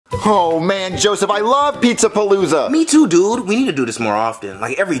Oh man, Joseph, I love Pizza Palooza. Me too, dude. We need to do this more often,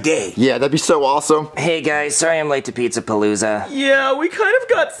 like every day. Yeah, that'd be so awesome. Hey guys, sorry I'm late to Pizza Palooza. Yeah, we kind of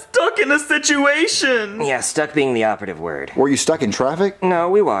got stuck in a situation. Yeah, stuck being the operative word. Were you stuck in traffic? No,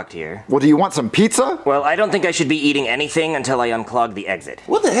 we walked here. Well, do you want some pizza? Well, I don't think I should be eating anything until I unclog the exit.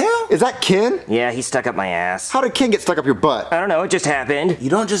 What the hell? Is that Ken? Yeah, he stuck up my ass. How did Ken get stuck up your butt? I don't know, it just happened. You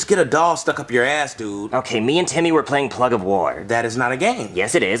don't just get a doll stuck up your ass, dude. Okay, me and Timmy were playing Plug of War. That is not a game.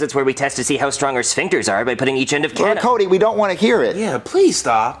 Yes, it is. It's where we test to see how strong our sphincters are by putting each end of Ken. Cody, we don't want to hear it. Yeah, please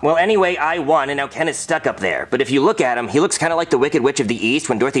stop. Well, anyway, I won, and now Ken is stuck up there. But if you look at him, he looks kind of like the Wicked Witch of the East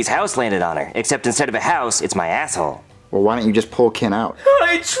when Dorothy's house landed on her. Except instead of a house, it's my asshole. Well, why don't you just pull Ken out?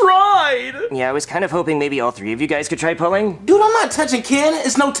 I tried. Yeah, I was kind of hoping maybe all three of you guys could try pulling. Dude, I'm not touching Ken.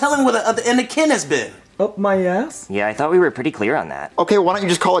 It's no telling where the other end of Ken has been. Up my ass? Yeah, I thought we were pretty clear on that. Okay, why don't you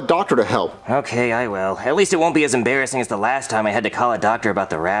just call a doctor to help? Okay, I will. At least it won't be as embarrassing as the last time I had to call a doctor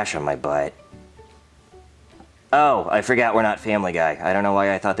about the rash on my butt. Oh, I forgot we're not Family Guy. I don't know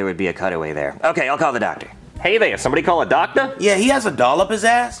why I thought there would be a cutaway there. Okay, I'll call the doctor. Hey there, somebody call a doctor? Yeah, he has a doll up his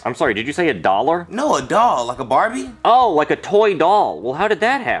ass. I'm sorry, did you say a dollar? No, a doll, like a Barbie. Oh, like a toy doll. Well, how did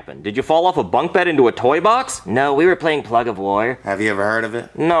that happen? Did you fall off a bunk bed into a toy box? No, we were playing Plug of War. Have you ever heard of it?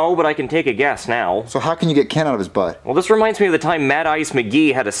 No, but I can take a guess now. So how can you get Ken out of his butt? Well, this reminds me of the time Mad Ice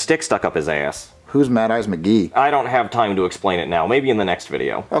McGee had a stick stuck up his ass. Who's Mad Eyes McGee? I don't have time to explain it now, maybe in the next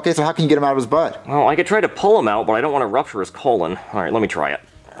video. Okay, so how can you get him out of his butt? Well, I could try to pull him out, but I don't want to rupture his colon. Alright, let me try it.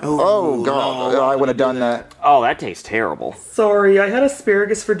 Oh, God, I wouldn't have done that. Oh, that tastes terrible. Sorry, I had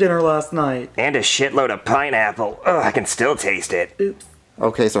asparagus for dinner last night. And a shitload of pineapple. Ugh, I can still taste it. Oops.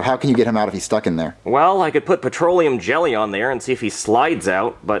 Okay, so how can you get him out if he's stuck in there? Well, I could put petroleum jelly on there and see if he slides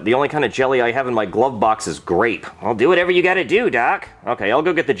out, but the only kind of jelly I have in my glove box is grape. Well, do whatever you gotta do, Doc. Okay, I'll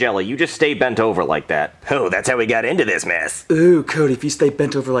go get the jelly. You just stay bent over like that. Oh, that's how we got into this mess. Ooh, Cody, if you stay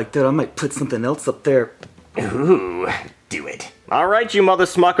bent over like that, I might put something else up there. Ooh, do it. Alright, you mother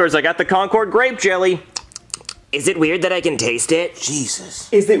smuckers, I got the Concord grape jelly. Is it weird that I can taste it?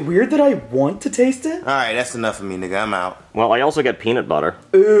 Jesus. Is it weird that I want to taste it? Alright, that's enough of me, nigga. I'm out. Well, I also got peanut butter.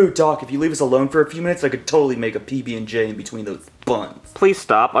 Ooh, Doc, if you leave us alone for a few minutes, I could totally make a PB&J in between those buns. Please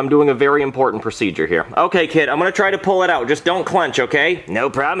stop, I'm doing a very important procedure here. Okay, kid, I'm gonna try to pull it out. Just don't clench, okay? No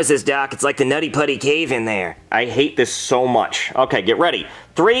promises, Doc. It's like the Nutty Putty Cave in there. I hate this so much. Okay, get ready.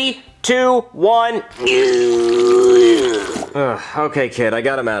 3, 2, 1. Okay, kid, I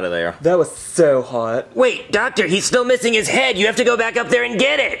got him out of there. That was so hot. Wait, Doctor, he's still missing his head. You have to go back up there and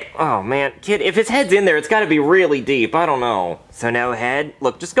get it. Oh, man. Kid, if his head's in there, it's gotta be really deep. I don't know. So no head?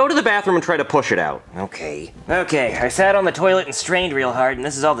 Look, just go to the bathroom and try to push it out. Okay. Okay, I sat on the toilet and strained real hard, and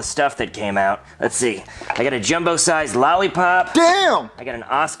this is all the stuff that came out. Let's see. I got a jumbo-sized lollipop. Damn! I got an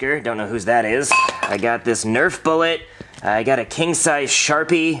Oscar. Don't know whose that is. I got this Nerf bullet. I got a king-size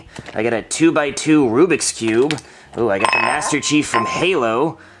Sharpie. I got a 2x2 Rubik's Cube. Ooh, I got the Master Chief from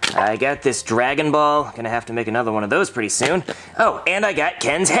Halo. I got this Dragon Ball. Gonna have to make another one of those pretty soon. Oh, and I got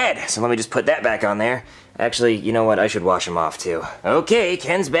Ken's head. So let me just put that back on there. Actually, you know what? I should wash him off too. Okay,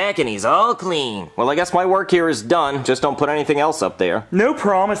 Ken's back and he's all clean. Well, I guess my work here is done. Just don't put anything else up there. No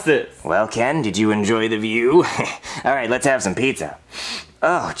promises. Well, Ken, did you enjoy the view? Alright, let's have some pizza.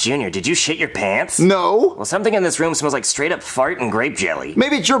 Oh, Junior, did you shit your pants? No. Well, something in this room smells like straight up fart and grape jelly.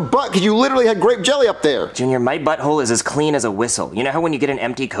 Maybe it's your butt, because you literally had grape jelly up there. Junior, my butthole is as clean as a whistle. You know how when you get an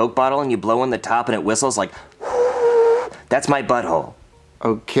empty Coke bottle and you blow in the top and it whistles like, that's my butthole.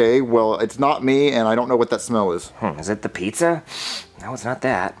 Okay, well, it's not me, and I don't know what that smell is. Is it the pizza? No, it's not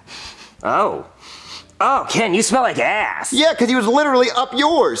that. Oh. Oh, Ken, you smell like ass. Yeah, because he was literally up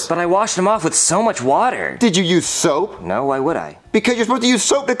yours. But I washed him off with so much water. Did you use soap? No, why would I? Because you're supposed to use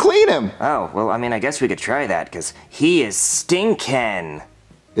soap to clean him. Oh, well, I mean, I guess we could try that, because he is Stinken.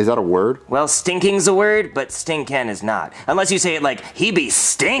 Is that a word? Well, stinking's a word, but Stinken is not. Unless you say it like, he be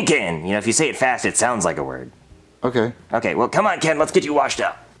stinkin'. You know, if you say it fast, it sounds like a word. Okay. Okay, well, come on, Ken, let's get you washed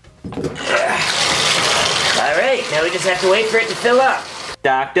up. Alright, now we just have to wait for it to fill up.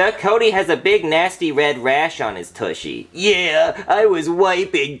 Doctor, Cody has a big nasty red rash on his tushy. Yeah, I was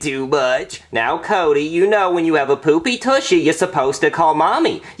wiping too much. Now, Cody, you know when you have a poopy tushy, you're supposed to call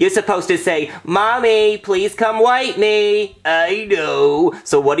Mommy. You're supposed to say, Mommy, please come wipe me. I know.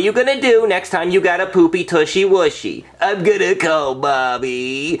 So what are you gonna do next time you got a poopy tushy wushy? I'm gonna call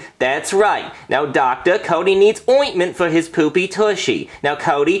Mommy. That's right. Now, Doctor, Cody needs ointment for his poopy tushy. Now,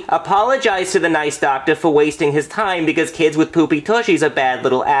 Cody, apologize to the nice doctor for wasting his time because kids with poopy tushies are bad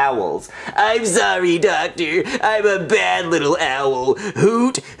little owls. I'm sorry, Doctor. I'm a bad little owl.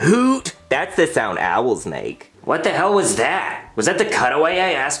 Hoot, hoot. That's the sound owls make. What the hell was that? Was that the cutaway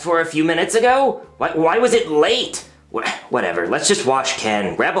I asked for a few minutes ago? Why was it late? Whatever, let's just wash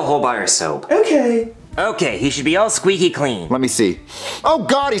Ken. Grab a whole bar of soap. Okay. Okay, he should be all squeaky clean. Let me see. Oh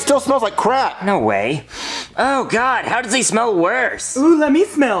God, he still smells like crap. No way. Oh God, how does he smell worse? Ooh, let me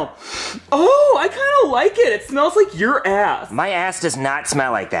smell. Oh, I kind of like it. It smells like your ass. My ass does not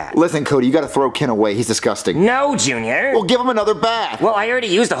smell like that. Listen, Cody, you gotta throw Ken away. He's disgusting. No, Junior. Well, give him another bath. Well, I already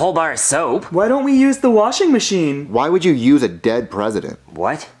used a whole bar of soap. Why don't we use the washing machine? Why would you use a dead president?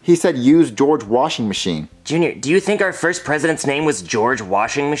 What? He said use George Washing Machine. Junior, do you think our first president's name was George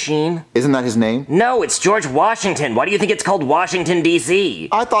Washing Machine? Isn't that his name? No, it's George Washington. Why do you think it's called Washington, D.C.?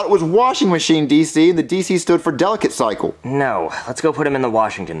 I thought it was Washing Machine DC, and the DC stood for Delicate Cycle. No, let's go put him in the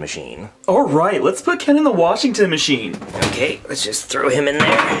Washington machine. All right, let's put Ken in the Washington machine. Okay, let's just throw him in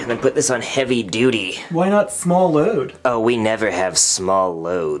there and then put this on heavy duty. Why not small load? Oh, we never have small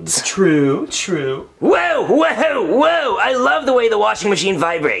loads. True, true. Whoa, whoa, whoa! I love the way the washing machine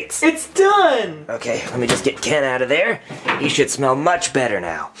vibrates. It's done! Okay, let me just get Ken out of there. He should smell much better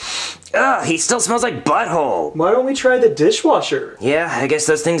now. Ugh, he still smells like butthole. Why don't we try the dishwasher? Yeah, I guess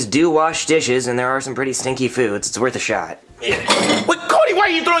those things do wash dishes, and there are some pretty stinky foods. It's worth a shot. Wait, Cody, why are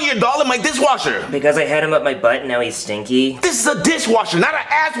you throwing your doll in my dishwasher? Because I had him up my butt and now he's stinky. This is a dishwasher, not an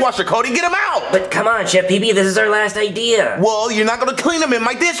ass washer, Cody. Get him out! But come on, Chef PB, this is our last idea. Well, you're not gonna clean him in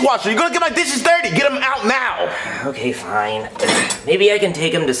my dishwasher. You're gonna get my dishes dirty. Get him out now. Okay, fine. Maybe I can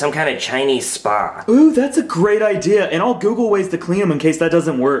take him to some kind of Chinese spa. Ooh, that's a great idea, and I'll Google ways to clean them in case that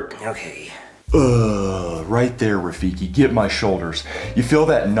doesn't work. Okay. Right there, Rafiki. Get my shoulders. You feel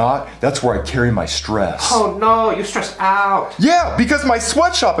that knot? That's where I carry my stress. Oh no, you're stressed out. Yeah, because my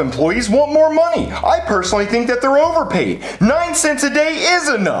sweatshop employees want more money. I personally think that they're overpaid. 9 cents a day is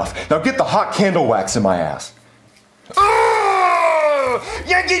enough. Now get the hot candle wax in my ass.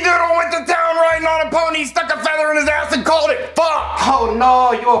 Yankee Doodle went to town riding on a pony, stuck a feather in his ass and called it fuck. Oh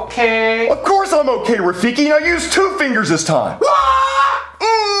no, you okay? Of course I'm okay, Rafiki. Now use 2 fingers this time.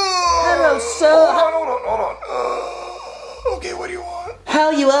 Hello, sir. Hold on. Okay, what do you want?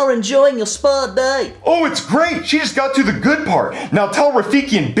 How you are enjoying your spa day? Oh, it's great. She just got to the good part. Now tell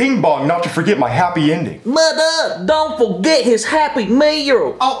Rafiki and Bing Bong not to forget my happy ending. Mother, don't forget his happy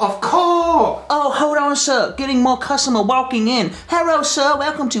meal. Oh, of course. Oh, hold on, sir. Getting more customer walking in. Hello, sir.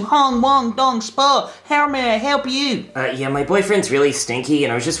 Welcome to Hong Wong Dong Spa. How may I help you? Yeah, my boyfriend's really stinky,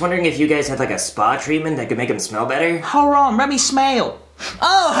 and I was just wondering if you guys had like a spa treatment that could make him smell better. Hold on, let me smell.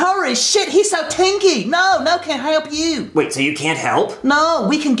 Oh, holy shit, he's so tinky. No, can't help you. Wait, so you can't help? No,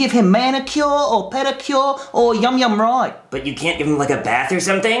 we can give him manicure or pedicure or yum yum right. But you can't give him like a bath or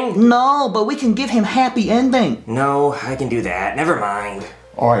something? No, but we can give him happy ending. No, I can do that. Never mind.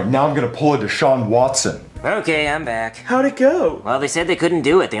 Alright, now I'm gonna pull a Deshaun Watson. Okay, I'm back. How'd it go? Well, they said they couldn't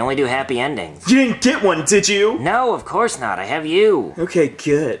do it. They only do happy endings. You didn't get one, did you? No, of course not. I have you. Okay,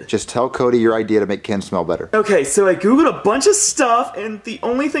 good. Just tell Cody your idea to make Ken smell better. Okay, so I googled a bunch of stuff, and the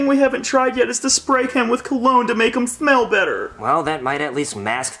only thing we haven't tried yet is to spray Ken with cologne to make him smell better. Well, that might at least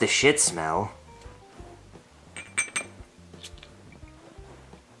mask the shit smell.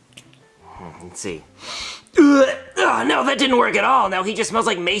 Let's see. Oh, no, that didn't work at all. Now he just smells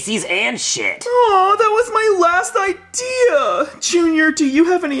like Macy's and shit. Aw, that was my last idea! Junior, do you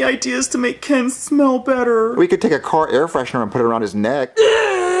have any ideas to make Ken smell better? We could take a car air freshener and put it around his neck.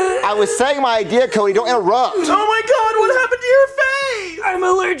 I was saying my idea, Cody. Don't interrupt. Oh my god, what happened to your face? I'm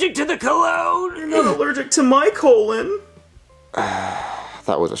allergic to the cologne. You're not allergic to my colon.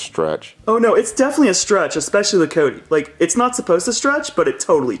 That was a stretch. Oh no, it's definitely a stretch, especially the Cody. Like, it's not supposed to stretch, but it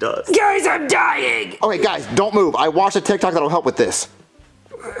totally does. Guys, I'm dying. Okay, guys, don't move. I watched a TikTok that'll help with this.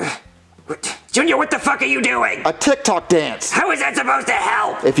 Junior, what the fuck are you doing? A TikTok dance. How is that supposed to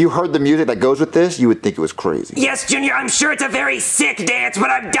help? If you heard the music that goes with this, you would think it was crazy. Yes, Junior, I'm sure it's a very sick dance, but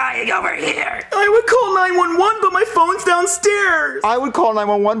I'm dying over here. I would call 911, but my phone's downstairs. I would call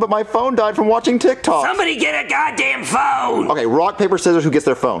 911, but my phone died from watching TikTok. Somebody get a goddamn phone. Okay, rock, paper, scissors, who gets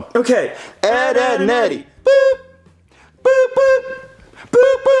their phone? Okay. Ed, Ed, and Eddie. Boop. Boop, boop.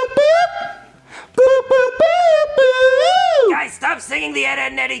 Boop, boop, boop. Boop, boop, boop, boop. Guys, stop singing the Ed,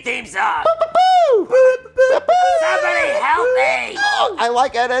 Ed and Eddie theme song. Boop, boop, boop. Boop, boop. Somebody help me. Oh, I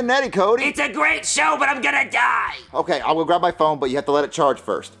like Ed, Ed, and Eddie, Cody. It's a great show, but I'm gonna die. Okay, I'll go grab my phone, but you have to let it charge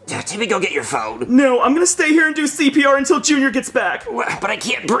first. Timmy, go get your phone. No, I'm gonna stay here and do CPR until Junior gets back. But I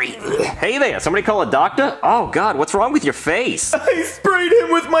can't breathe. Hey there, somebody call a doctor? Oh god, what's wrong with your face? I sprayed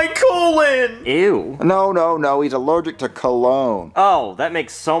him with my colon. Ew. No, he's allergic to cologne. Oh, that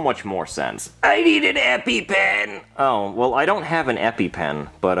makes so much more sense. I need an EpiPen. Oh, well, I don't have an EpiPen,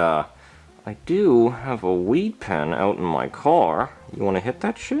 but, I do have a weed pen out in my car. You wanna hit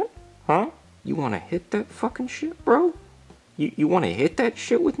that shit? Huh? You wanna hit that fucking shit, bro? You want to hit that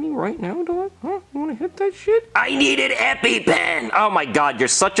shit with me right now, dog? Huh? You want to hit that shit? I need an EpiPen! Oh my god, you're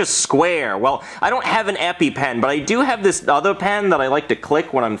such a square. Well, I don't have an EpiPen, but I do have this other pen that I like to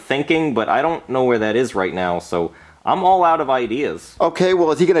click when I'm thinking, but I don't know where that is right now, so I'm all out of ideas. Okay,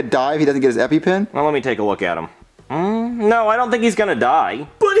 well, is he gonna die if he doesn't get his EpiPen? Well, let me take a look at him. No, I don't think he's gonna die.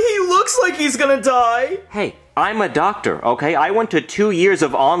 But he looks like he's gonna die! Hey, I'm a doctor, okay? I went to 2 years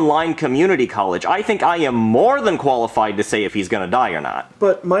of online community college. I think I am more than qualified to say if he's gonna die or not.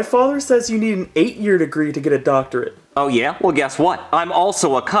 But my father says you need an 8-year degree to get a doctorate. Oh yeah? Well, guess what? I'm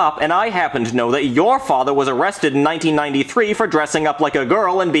also a cop, and I happen to know that your father was arrested in 1993 for dressing up like a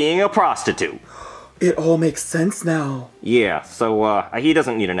girl and being a prostitute. It all makes sense now. Yeah, so, he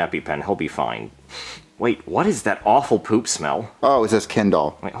doesn't need an EpiPen. He'll be fine. Wait, what is that awful poop smell? Oh, it says Ken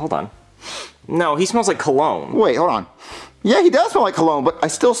doll. Wait, hold on. No, he smells like cologne. Wait, hold on. Yeah, he does smell like cologne, but I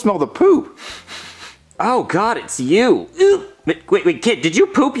still smell the poop. Oh god, it's you. Wait, kid, did you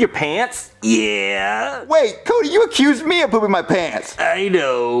poop your pants? Yeah, Wait, Cody, you accused me of pooping my pants. I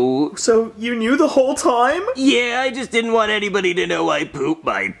know. So you knew the whole time? Yeah, I just didn't want anybody to know I pooped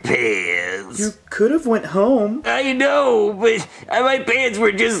my pants. You could have went home. I know, but my pants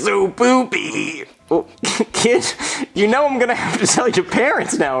were just so poopy. Well, kid, you know I'm gonna have to tell your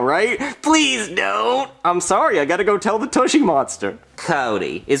parents now, right? Please don't. I'm sorry, I gotta go tell the Tushy monster.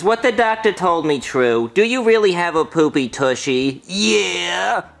 Cody, is what the doctor told me true? Do you really have a poopy tushy?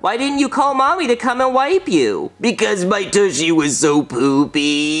 Yeah, Why didn't you call mommy to come and wipe you? because my tushy was so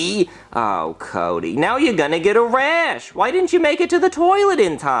poopy. Oh, Cody, now you're gonna get a rash. Why didn't you make it to the toilet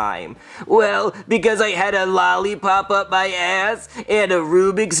in time? Well, because I had a lollipop up my ass, and a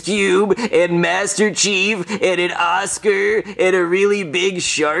Rubik's Cube, and Master Chief, and an Oscar, and a really big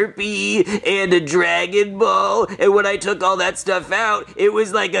Sharpie, and a Dragon Ball, and when I took all that stuff out, it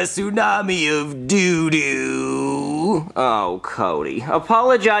was like a tsunami of doo-doo. Oh, Cody,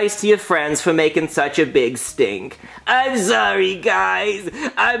 apologize to your friends for making such a big stink. I'm sorry, guys.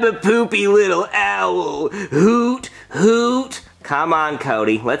 I'm a poopy little owl. Hoot, hoot. Come on,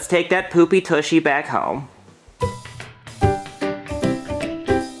 Cody, let's take that poopy tushy back home.